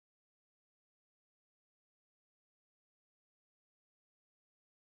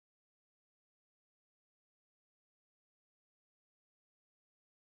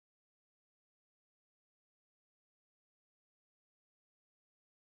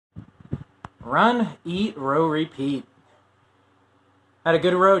Run, eat, row, repeat. Had a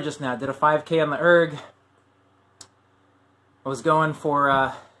good row just now. Did a 5K on the Erg. I was going for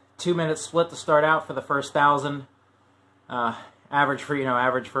a 2-minute split to start out for the first 1,000. Average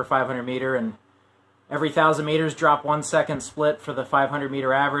for 500 meter, and every 1,000 meters drop 1 second split for the 500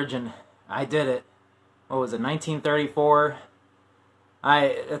 meter average, and I did it. What was it, 1934?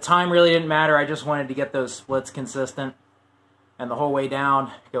 The time really didn't matter. I just wanted to get those splits consistent, and the whole way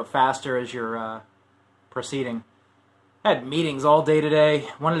down, go faster as you're proceeding. I had meetings all day today.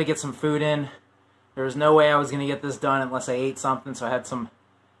 Wanted to get some food in. There was no way I was going to get this done unless I ate something, so I had some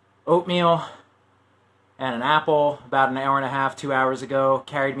oatmeal and an apple about an hour and a half, 2 hours ago.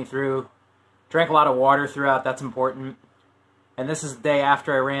 Carried me through. Drank a lot of water throughout. That's important. And this is the day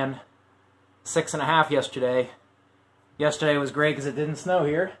after I ran 6.5 yesterday. Yesterday was great because it didn't snow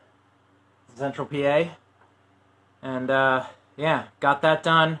here, Central PA. And yeah, got that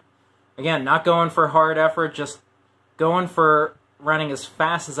done. Again, not going for hard effort, just going for running as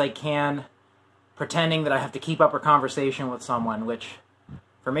fast as I can, pretending that I have to keep up a conversation with someone, which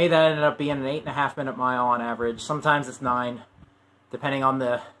for me that ended up being an 8.5 minute mile on average. Sometimes it's 9, depending on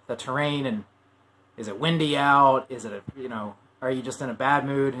the terrain, and is it windy out, is it are you just in a bad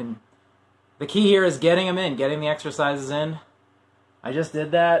mood? And the key here is getting them in, getting the exercises in. I just did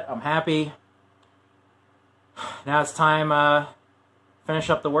that. I'm happy. Now it's time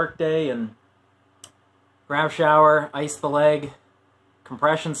finish up the workday and grab a shower, ice the leg,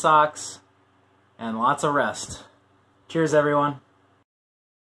 compression socks, and lots of rest. Cheers, everyone.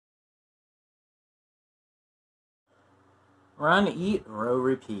 Run, eat, row,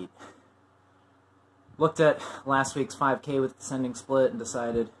 repeat. Looked at last week's 5K with descending split and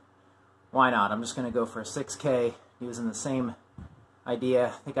decided, why not? I'm just going to go for a 6K using the same idea.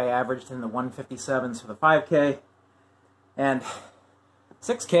 I think I averaged in the 157s for the 5K. And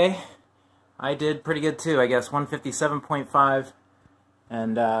 6K, I did pretty good too, I guess, 157.5.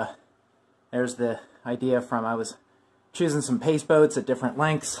 And there's the idea from, I was choosing some pace boats at different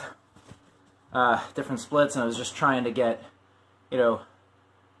lengths, different splits, and I was just trying to get,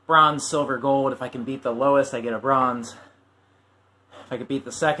 bronze, silver, gold. If I can beat the lowest, I get a bronze. If I could beat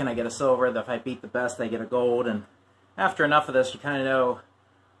the second, I get a silver. If I beat the best, I get a gold. And after enough of this, you kind of know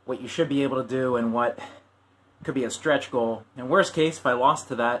what you should be able to do and what could be a stretch goal. In worst case, if I lost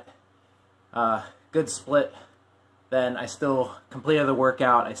to that good split, then I still completed the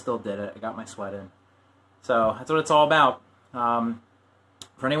workout. I still did it. I got my sweat in. So that's what it's all about.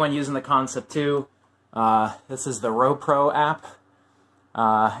 For anyone using the Concept 2, this is the RowPro app.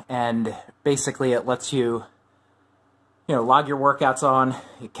 And basically it lets you, log your workouts on.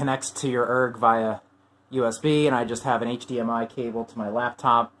 It connects to your Erg via USB, and I just have an HDMI cable to my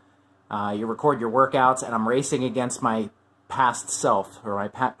laptop. You record your workouts, and I'm racing against my past self, or my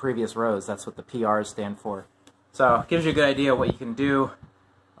previous rows. That's what the PRs stand for. So it gives you a good idea of what you can do.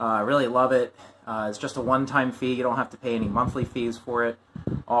 I really love it. It's just a one-time fee. You don't have to pay any monthly fees for it.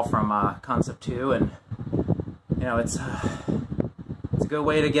 All from Concept 2, and it's a good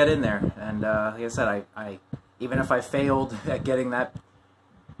way to get in there. And like I said, I even if I failed at getting that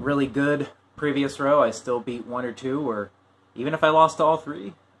really good previous row, I still beat 1 or 2, or even if I lost to all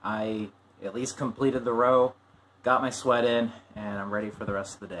 3, I at least completed the row, got my sweat in, and I'm ready for the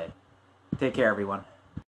rest of the day. Take care, everyone.